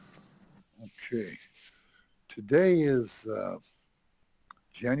Okay. Today is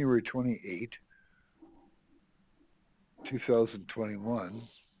January 28, 2021,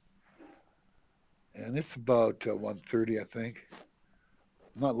 and it's about 1:30, I think.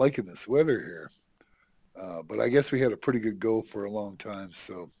 I'm not liking this weather here, but I guess we had a pretty good go for a long time,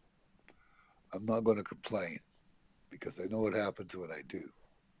 so I'm not going to complain because I know what happens when I do.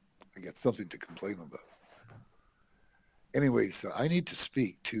 I got something to complain about. Anyways, I need to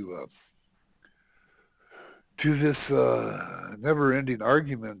speak to this never-ending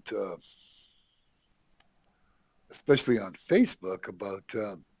argument, especially on Facebook, about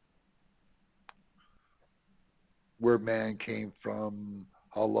where man came from,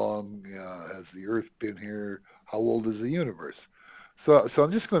 how long has the Earth been here, how old is the universe. So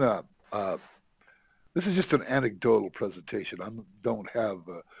I'm just going to. This is just an anecdotal presentation. I don't have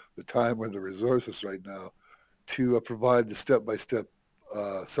the time or the resources right now to provide the step-by-step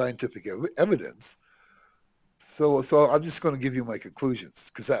scientific evidence. So I'm just going to give you my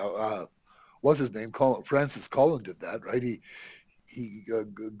conclusions because what's his name? Francis Collin did that, right? He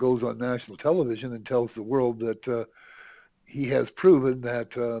goes on national television and tells the world that he has proven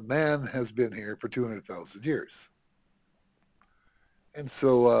that man has been here for 200,000 years. And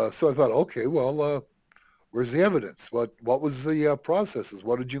so I thought, okay, well, where's the evidence? What was the processes?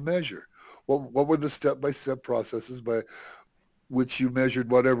 What did you measure? What were the step-by-step processes by which you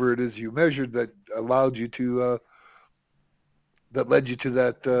measured whatever it is you measured that allowed you to that led you to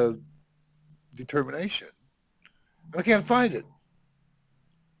that determination? And I can't find it.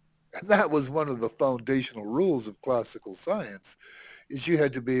 And that was one of the foundational rules of classical science, is you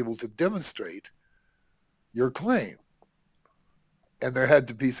had to be able to demonstrate your claim. And there had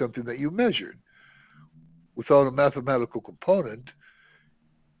to be something that you measured. Without a mathematical component,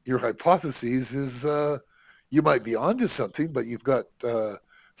 your hypothesis is you might be onto something, but you've got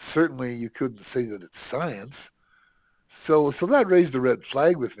certainly you couldn't say that it's science. So that raised a red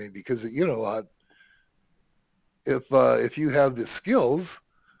flag with me because you know what, if you have the skills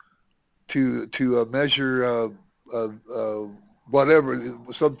to measure uh, whatever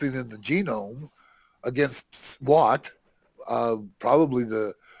something in the genome against what, probably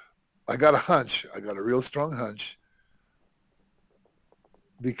the I got a hunch, I got a real strong hunch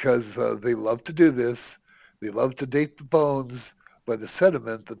because they love to do this. They love to date the bones by the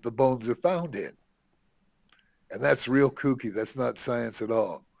sediment that the bones are found in. And that's real kooky. That's not science at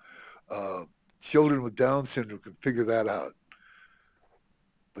all. Uh, Children with Down syndrome can figure that out.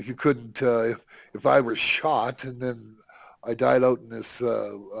 Like you couldn't, if I were shot and then I died out in this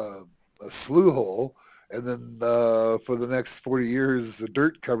a slough hole, and then for the next 40 years the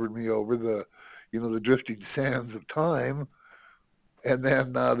dirt covered me over the drifting sands of time, and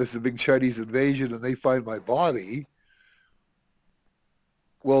then there's a big Chinese invasion and they find my body.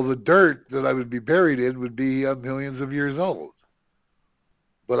 Well, the dirt that I would be buried in would be millions of years old,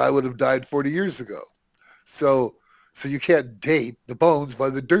 but I would have died 40 years ago. So, so you can't date the bones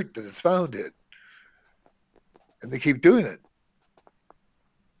by the dirt that it's found in, and they keep doing it.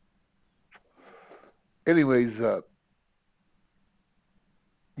 Anyways,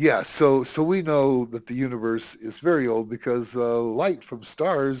 yeah. So we know that the universe is very old because light from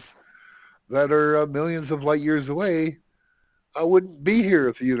stars that are millions of light years away I wouldn't be here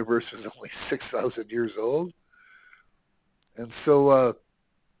if the universe was only 6,000 years old. And so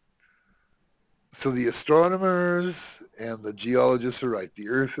the astronomers and the geologists are right. The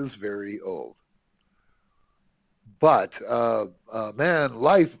Earth is very old. But man,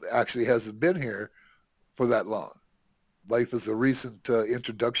 life actually hasn't been here for that long. Life is a recent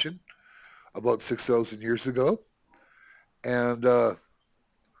introduction about 6,000 years ago. And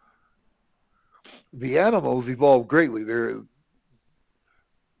the animals evolved greatly. They're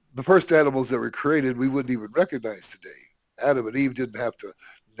the first animals that were created we wouldn't even recognize today. Adam and Eve didn't have to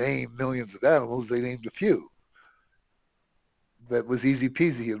name millions of animals. They named a few. That was easy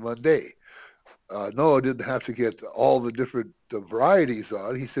peasy in one day. Noah didn't have to get all the different varieties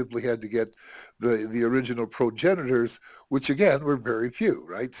on. He simply had to get the original progenitors, which again were very few,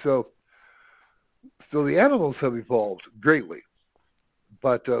 right? So the animals have evolved greatly,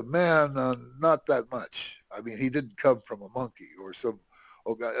 but man, not that much. I mean, he didn't come from a monkey or some.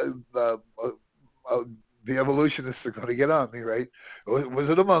 Oh, uh, the evolutionists are going to get on me, right?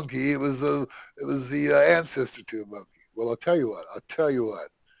 Was it a monkey? It was the ancestor to a monkey. Well, I'll tell you what. I'll tell you what.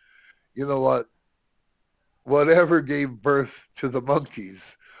 You know what? Whatever gave birth to the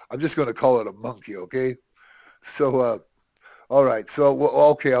monkeys. I'm just going to call it a monkey, okay? So, all right. So, well,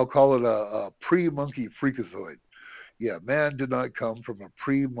 okay, I'll call it a pre-monkey freakazoid. Yeah, man did not come from a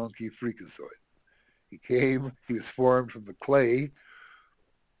pre-monkey freakazoid. He was formed from the clay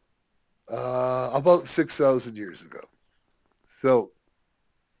about 6,000 years ago. So,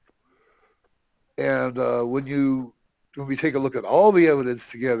 and when we take a look at all the evidence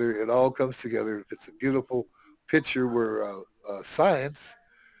together, it all comes together. It's a beautiful picture where science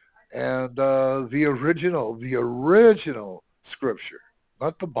and the original scripture,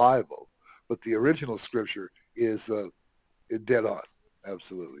 not the Bible, but the original scripture is dead on,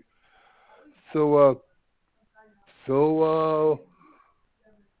 absolutely. So, so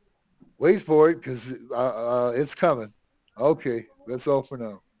wait for it because it's coming. Okay, that's all for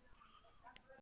now.